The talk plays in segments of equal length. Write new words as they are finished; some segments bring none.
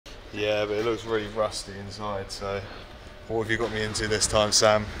Yeah, but it looks really rusty inside, so... What have you got me into this time,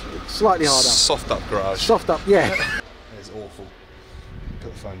 Sam? Slightly harder. Soft up garage. Soft up, yeah. It's awful.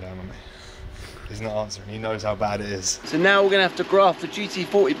 Put the phone down on me. He's not answering, he knows how bad it is. So now we're going to have to graft the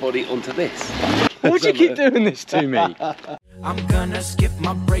GT40 body onto this. Why do you keep doing this to me? I'm gonna skip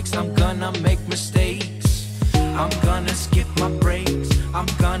my breaks, I'm gonna make mistakes. I'm gonna skip my breaks, I'm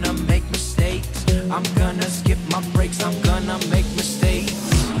gonna make mistakes. I'm gonna skip my breaks, I'm gonna make mistakes.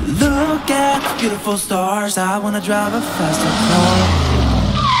 Look at beautiful stars, I wanna drive a faster car.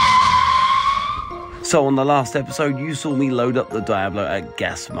 So on the last episode, you saw me load up the Diablo at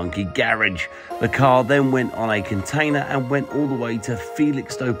GASMONKEY Garage. The car then went on a container and went all the way to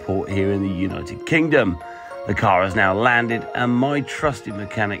Felixstowe Port here in the United Kingdom. The car has now landed and my trusted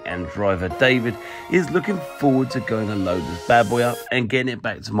mechanic and driver David is looking forward to going to load this bad boy up and getting it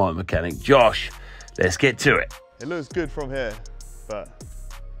back to my mechanic Josh. Let's get to it. It looks good from here, but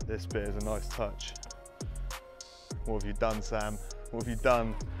this bit is a nice touch. What have you done, Sam? What have you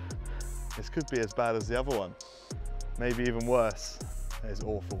done? This could be as bad as the other one. Maybe even worse. It's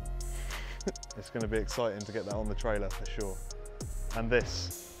awful. It's going to be exciting to get that on the trailer for sure. And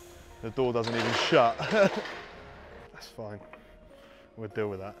this, the door doesn't even shut. That's fine. We'll deal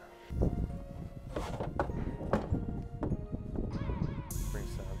with that. Bring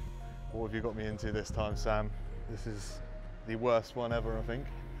Sam. What have you got me into this time, Sam? This is the worst one ever, I think.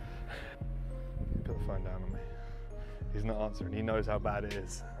 Put the phone down on me. He's not answering. He knows how bad it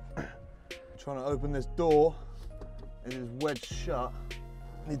is. Trying to open this door, it is wedged shut.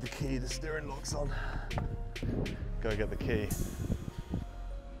 Need the key, the steering lock's on. Go get the key.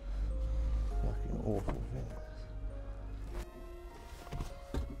 Fucking awful.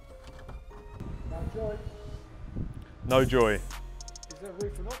 No joy. No joy. Is that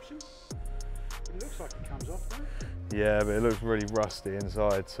roof an option? It looks like it comes off though. Yeah, but it looks really rusty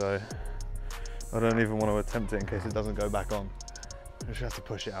inside, so I don't even want to attempt it in case it doesn't go back on. I just have to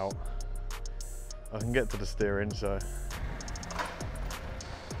push it out. I can get to the steering, so.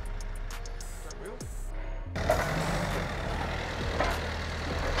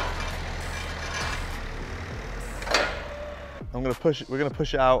 I'm gonna push it, we're gonna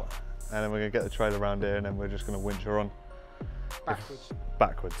push it out and then we're gonna get the trailer around here and then we're just gonna winch her on. Backwards.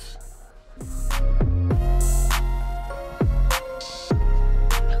 Backwards.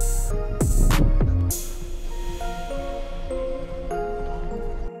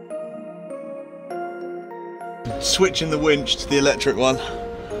 Switching the winch to the electric one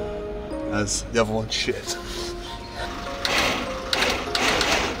as the other one's shit.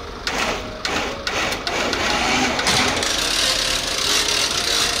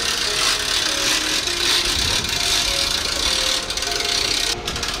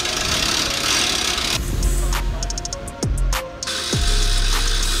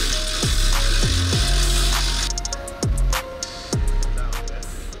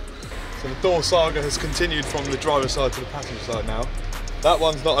 So the door saga has continued from the driver's side to the passenger side now. That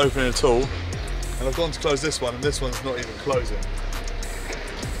one's not opening at all. And I've gone to close this one and this one's not even closing.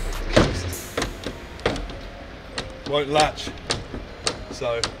 Won't latch.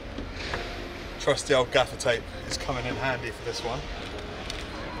 So, trusty old gaffer tape is coming in handy for this one.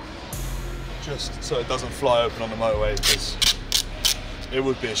 Just so it doesn't fly open on the motorway because it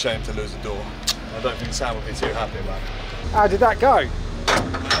would be a shame to lose a door. I don't think Sam would be too happy about it. How did that go?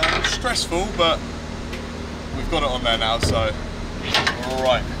 Stressful, but we've got it on there now, so we're all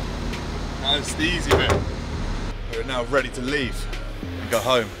right. Now it's the easy bit. We're now ready to leave and go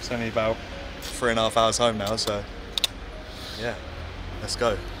home. It's only about 3.5 hours home now, so yeah, let's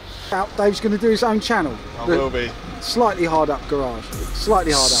go. Dave's going to do his own channel. I will be. Slightly hard up garage.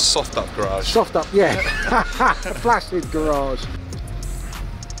 Slightly harder. Soft up garage. Soft up, yeah. Flaccid garage.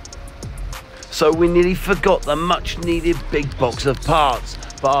 So we nearly forgot the much needed big box of parts.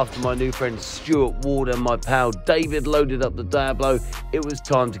 But after my new friend Stuart Ward and my pal David loaded up the Diablo, it was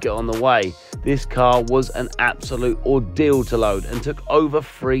time to get on the way. This car was an absolute ordeal to load and took over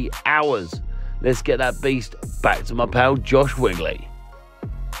 3 hours. Let's get that beast back to my pal Josh Wigley.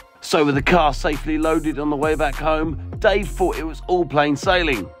 So with the car safely loaded on the way back home, Dave thought it was all plain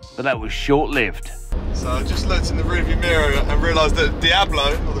sailing, but that was short-lived. So I just looked in the rearview mirror and realised that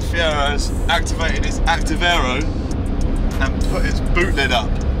Diablo, or the Fiero, has activated its Activero and put its boot lid up.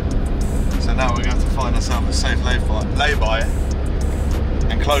 So now we're going to have to find ourselves a safe lay-by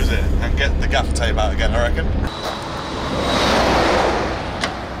and close it and get the gaffer tape out again, I reckon.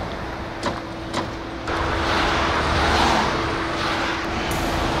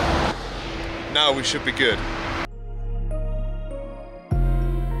 Now we should be good.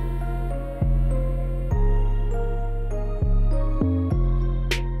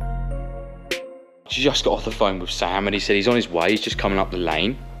 just got off the phone with Sam and he said he's on his way, he's just coming up the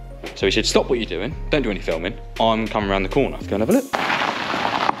lane. So he said, stop what you're doing, don't do any filming, I'm coming around the corner. Let's go and have a look.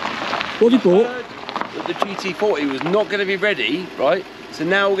 What have you bought? That the GT40 was not going to be ready, right? So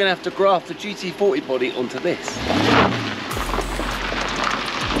now we're going to have to graft the GT40 body onto this.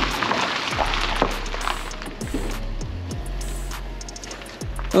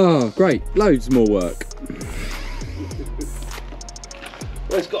 Oh, great, loads more work.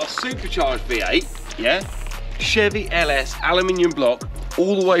 Well, it's got a supercharged V8, yeah? Chevy LS aluminium block,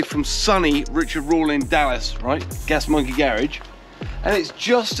 all the way from sunny Richard Rawlings, Dallas, right? Gas Monkey Garage. And it's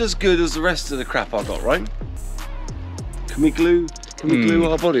just as good as the rest of the crap I got, right? Can we glue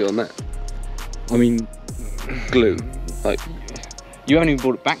our body on that? I mean, Glue. Like, you haven't even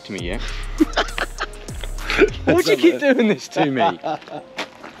brought it back to me yet. Why do you keep doing this to me?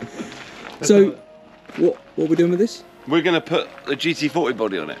 So, what are we doing with this? we're gonna put the GT40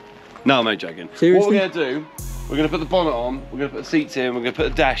 body on it. No, I'm only joking. Seriously? What we're gonna do, we're gonna put the bonnet on, we're gonna put the seats in, we're gonna put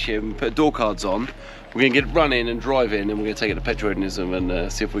the dash in, we're gonna put door cards on, we're gonna get running and drive in, and we're gonna take it to Petronism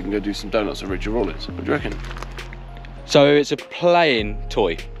and see if we can go do some donuts with Richard Rawlings. What do you reckon? So it's a playing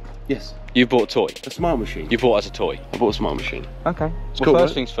toy. Yes. You bought a toy. A smart machine. You bought us a toy. I bought a smart machine. Okay. Well, cool,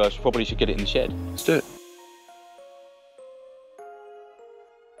 first right? things first, you probably should get it in the shed. Let's do it.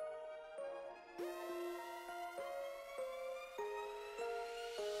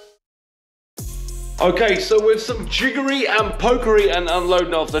 Okay, so with some jiggery and pokery and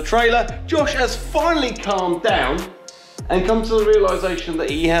unloading off the trailer, Josh has finally calmed down and come to the realization that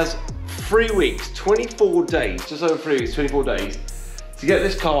he has 3 weeks, 24 days, just over 3 weeks, 24 days, to get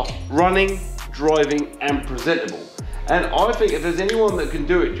this car running, driving, and presentable. And I think if there's anyone that can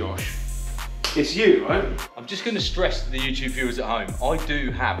do it, Josh, it's you, right? I'm just going to stress to the YouTube viewers at home, I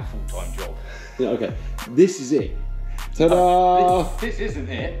do have a full-time job. Yeah, okay. This is it. Ta-da! This isn't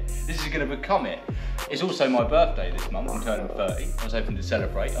it. This is going to become it. It's also my birthday this month. I'm turning 30. I was hoping to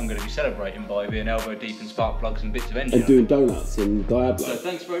celebrate. I'm going to be celebrating by being elbow deep in spark plugs and bits of engine. And doing donuts in Diablo. So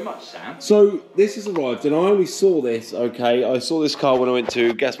thanks very much, Sam. So this has arrived, and I only saw this, okay, I saw this car when I went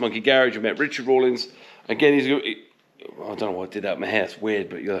to GasMonkey Garage. I met Richard Rawlings. Again, I don't know why I did that with my hair, it's weird,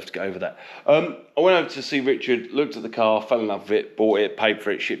 but you'll have to get over that. I went over to see Richard, looked at the car, fell in love with it, bought it, paid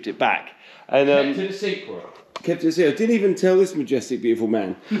for it, shipped it back. And Kept it a secret. kept it a secret. I didn't even tell this majestic, beautiful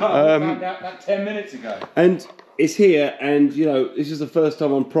man. No, I found out that 10 minutes ago. And it's here, and you know, this is the first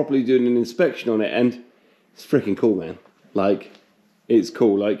time I'm properly doing an inspection on it, and it's freaking cool, man. Like, it's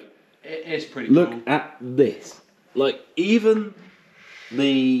cool. Like, It is pretty cool. look at this. Like, even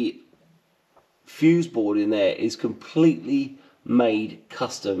the fuse board in there is completely made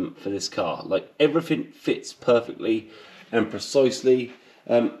custom for this car. Like, everything fits perfectly and precisely.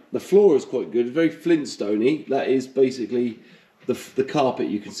 The floor is quite good, very Flintstone-y. That is basically the carpet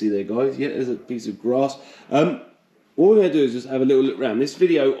you can see there, guys. Yeah, there's a piece of grass. What we're going to do is just have a little look around. This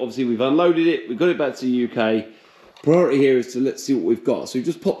video, obviously, we've unloaded it, we've got it back to the UK. Priority here is to let's see what we've got. So we've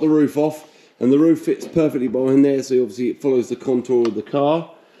just popped the roof off, and the roof fits perfectly behind there, so obviously it follows the contour of the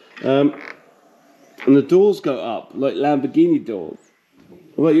car. And the doors go up like Lamborghini doors.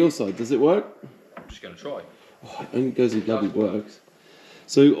 What about your side? Does it work? I'm just going to try. Oh, it only goes in bloody works.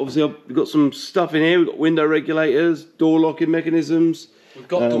 So obviously we've got some stuff in here. We've got window regulators, door locking mechanisms. We've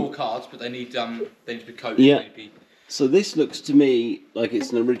got door cards, but they need to be coated. Yeah. So this looks to me like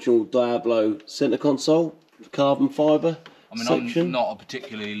it's an original Diablo centre console, carbon fibre section. I'm not a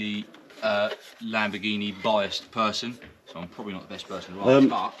particularly Lamborghini biased person, so I'm probably not the best person to ask,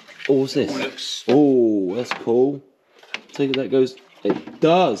 but Oh, what's this? looks... Oh, that's cool. Take it, that goes. It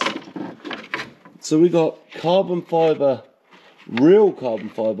does. So we got carbon fibre, real carbon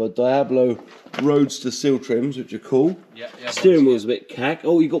fibre Diablo Roadster seal trims, which are cool. Yeah, Steering wheel's a bit cack.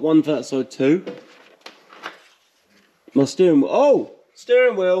 Oh, you got one for that side too. My steering wheel. Oh,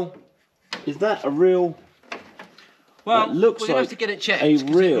 steering wheel. Is that a real? Well, That looks we're going to like have to get it checked. a 'cause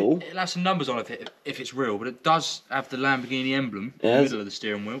real- It'll have some numbers on it if it's real, but it does have the Lamborghini emblem in It the has- middle of the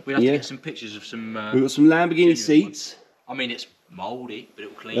steering wheel. We'll have yeah. to get some pictures of some... We've got some Lamborghini genuine seats. I mean, it's mouldy, but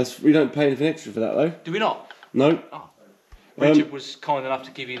it'll clean. We don't pay anything extra for that though. Do we not? No. Richard was kind enough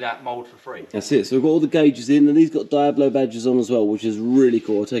to give you that mould for free. That's it. So we've got all the gauges in, and these got Diablo badges on as well, which is really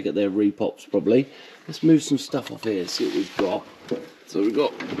cool. I take it they're repops probably. Let's move some stuff off here, see what we've got. So we've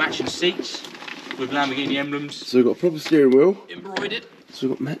got Matching seats with Lamborghini emblems So we've got a proper steering wheel. embroidered. So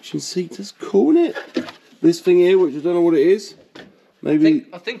we've got matching seats. That's cool, isn't it? This thing here, which I don't know what it is. Maybe.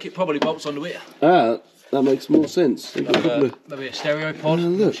 I think it probably bolts onto here. Ah, that makes more sense. We've got a couple of- Maybe a stereo pod, Oh,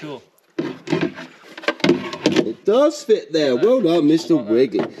 I'm look. not sure. It does fit there. Well done, Mr.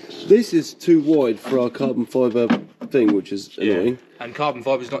 Wiggly. This is too wide for our carbon fibre thing, which is annoying. And carbon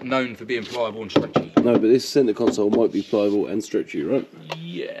fibre is not known for being pliable and stretchy. No, but this centre console might be pliable and stretchy, right?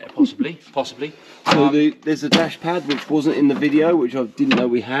 Yeah, possibly, possibly. So there's a dash pad which wasn't in the video, which I didn't know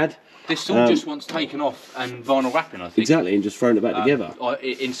we had. This all just wants taken off and vinyl wrapping, I think. Exactly, and just thrown it back together.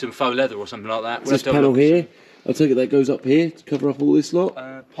 In some faux leather or something like that. This panel here, I take it that goes up here to cover up all this lot?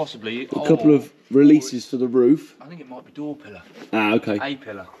 Possibly. A couple of releases for the roof. I think it might be door pillar. Ah, okay.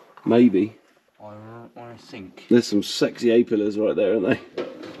 A-pillar. Maybe. I think. There's some sexy A-pillars right there, aren't they?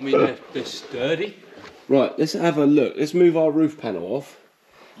 I mean, they're sturdy. Right, let's have a look. Let's move our roof panel off.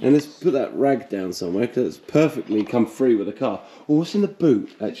 And let's put that rag down somewhere, because it's perfectly come free with the car. Oh, what's in the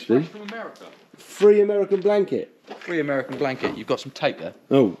boot, actually? From America. Free American blanket. Free American blanket. You've got some tape there.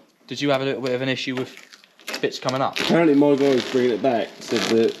 Oh. Did you have a little bit of an issue with bits coming up? Apparently my guy was bringing it back, said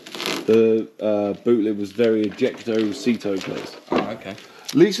that the boot lid was very ejecto-ceto close. Oh, okay.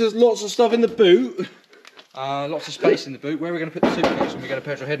 Lisa's lots of stuff in the boot. Lots of space in the boot. Where are we going to put the suitcase when we go to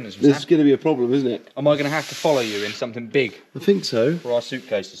petrol headings? This is going to be a problem, isn't it? Am I going to have to follow you in something big? I think so. For our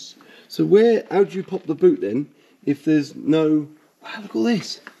suitcases. So how do you pop the boot then if there's no... Wow, look at all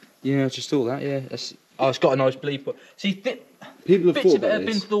this. Yeah, just thought that, yeah. It's got a nice bleed point. See, people have bits thought of it about have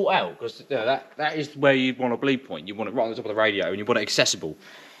been this. thought out, because that is where you want a bleed point. You want it right on the top of the radio, and you want it accessible.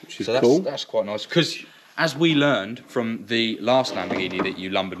 Which is so cool. That's quite nice, because as we learned from the last Lamborghini that you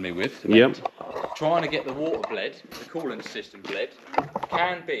lumbered me with, trying to get the water bled, the coolant system bled,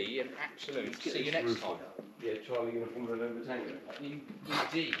 can be an absolute see you next time. Yeah, Charlie, you're going to put it over the tank.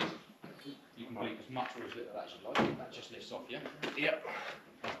 Indeed. You can bleed as much or as little as you like. That just lifts off, yeah? Yep.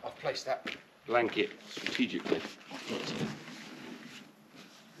 I've placed that Blanket strategically.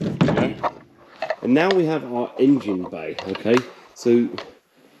 Okay. And now we have our engine bay, okay? So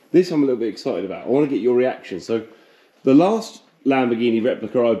this I'm a little bit excited about. I want to get your reaction. So the last Lamborghini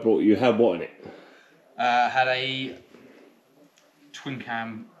replica I brought you had what in it? Had a twin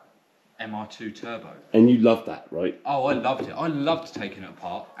cam MR2 turbo. And you loved that, right? Oh, I loved it. I loved taking it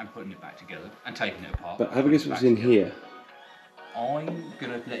apart and putting it back together and taking it apart. But have a guess what's in here. I'm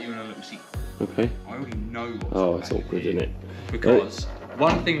going to let you in a little secret. Okay. I already know what's Oh, in it's the back awkward, here. isn't it? Because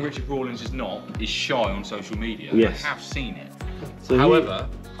one thing Richard Rawlings is not is shy on social media. Yes. I have seen it. So however,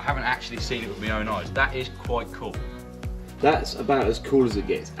 I haven't actually seen it with my own eyes. That is quite cool. That's about as cool as it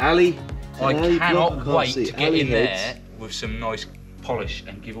gets. Ali, I cannot wait see. to get Ali in heads. there with some nice polish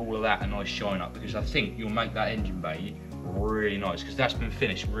and give all of that a nice shine up, because I think you'll make that engine bay really nice, because that's been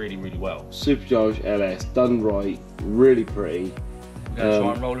finished really, really well. Supercharged LS, done right, really pretty. We're going to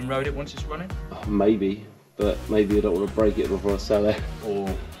try and roll and road it once it's running? Maybe, but maybe I don't want to break it before I sell it. Or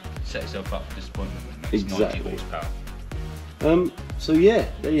set yourself up for disappointment when it makes Exactly. 90 horsepower. So yeah,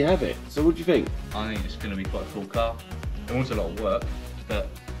 there you have it. So what do you think? I think it's going to be quite a cool car. It wants a lot of work, but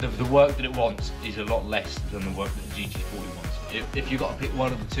the work that it wants is a lot less than the work that the GT40 wants. If you've got to pick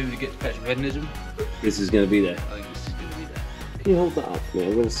one of the two to get to petrol hedonism, This is going to be there. I think this is going to be there. Can you hold that up for me?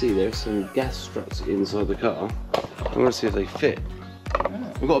 I'm going to see there's some gas struts inside the car. I'm going to see if they fit.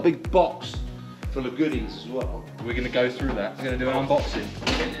 We've got a big box full of goodies as well. We're going to go through that. We're going to do an unboxing.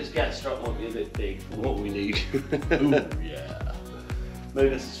 And this gas strut might be a bit big for what we need. Ooh, yeah. Maybe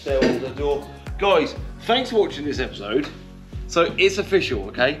that's a stair on the door. Guys, thanks for watching this episode. So it's official,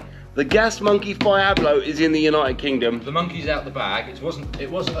 okay? The GASMONKEY FIABLO is in the United Kingdom. The monkey's out the bag. It wasn't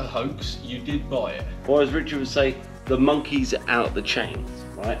a hoax. You did buy it. Or as Richard would say, the monkey's out the chain,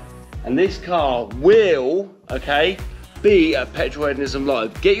 right? And this car will, okay, be at Petrol Hedonism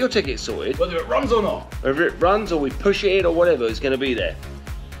Live. Get your tickets sorted. Whether it runs or not. Whether it runs or we push it in or whatever, it's going to be there.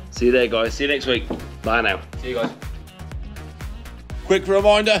 See you there, guys. See you next week. Bye now. See you guys. Quick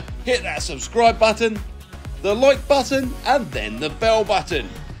reminder, hit that subscribe button, the like button, and then the bell button,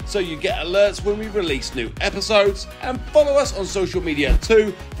 so you get alerts when we release new episodes, and follow us on social media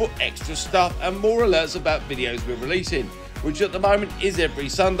too for extra stuff and more alerts about videos we're releasing, which at the moment is every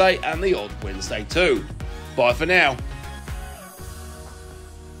Sunday and the odd Wednesday too. Bye for now.